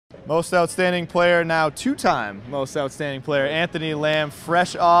Most outstanding player, now two-time most outstanding player, Anthony Lamb,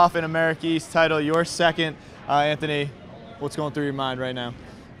 fresh off an America East title, your second. Anthony, what's going through your mind right now?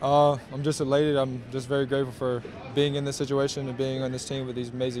 I'm just elated. I'm just very grateful for being in this situation and being on this team with these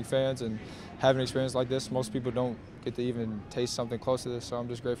amazing fans and having an experience like this. Most people don't get to even taste something close to this, so I'm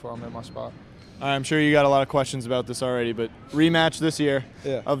just grateful I'm in my spot. I'm sure you got a lot of questions about this already, but rematch this year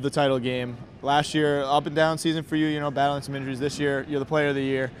of the title game. Last year, up and down season for you, you know, battling some injuries. This year, you're the player of the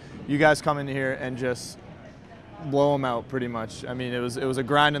year. You guys come in here and just blow them out pretty much. I mean, it was a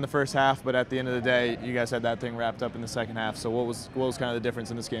grind in the first half, but at the end of the day, you guys had that thing wrapped up in the second half. So what was kind of the difference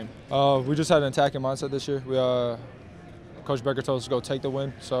in this game? We just had an attacking mindset this year. Coach Becker told us to go take the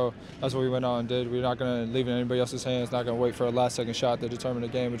win, so that's what we went out and did. We're not going to leave it in anybody else's hands, not going to wait for a last-second shot to determine the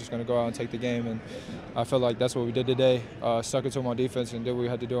game. We're just going to go out and take the game, and I feel like that's what we did today. Stuck it to them on defense and did what we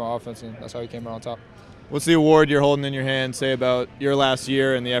had to do on offense, and that's how we came out on top. What's the award you're holding in your hand say about your last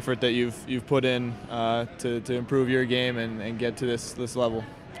year and the effort that you've put in to improve your game and get to this level?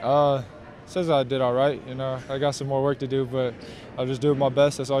 Says I did all right. You know, I got some more work to do, but I'll just do my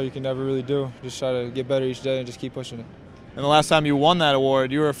best. That's all you can ever really do. Just try to get better each day and just keep pushing it. And the last time you won that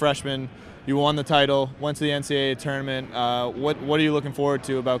award, you were a freshman, you won the title, went to the NCAA tournament. What are you looking forward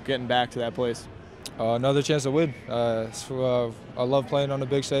to about getting back to that place? Another chance to win. I love playing on the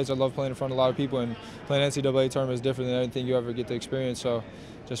big stage. I love playing in front of a lot of people, and playing NCAA tournament is different than anything you ever get to experience. So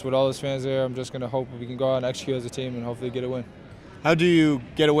just with all those fans there, I'm just going to hope we can go out and execute as a team and hopefully get a win. How do you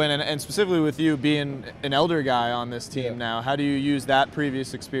get a win, and specifically with you being an elder guy on this team now, how do you use that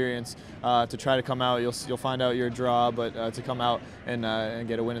previous experience to try to come out? You'll find out your draw, but to come out and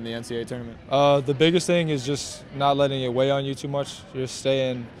get a win in the NCAA tournament? The biggest thing is just not letting it weigh on you too much. Just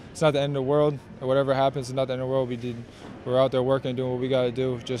staying. It's not the end of the world. Whatever happens, it's not the end of the world. We're out there working, doing what we got to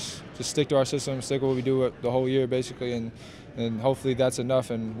do. Just stick to our system, stick to what we do the whole year, basically, and hopefully that's enough.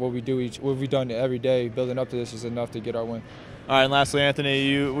 And what we've done every day, building up to this, is enough to get our win. All right, and lastly,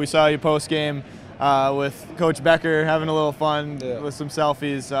 Anthony, we saw you post-game with Coach Becker having a little fun with some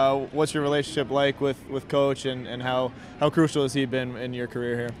selfies. What's your relationship like with Coach, and how crucial has he been in your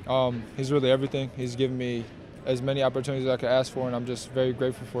career here? He's really everything. He's given me as many opportunities as I could ask for, and I'm just very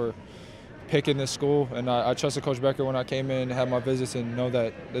grateful for picking this school. And I trusted Coach Becker when I came in and had my visits, and know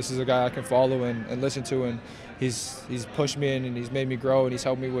that this is a guy I can follow and listen to, and he's pushed me in and he's made me grow, and he's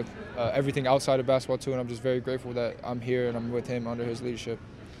helped me with everything outside of basketball too, and I'm just very grateful that I'm here and I'm with him under his leadership.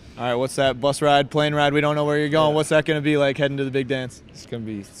 All right, what's that bus ride, plane ride? We don't know where you're going. What's that going to be like heading to the big dance? It's gonna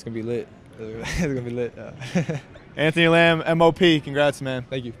be lit. It's gonna be lit. Anthony Lamb, MOP, congrats, man.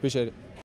 Thank you, appreciate it.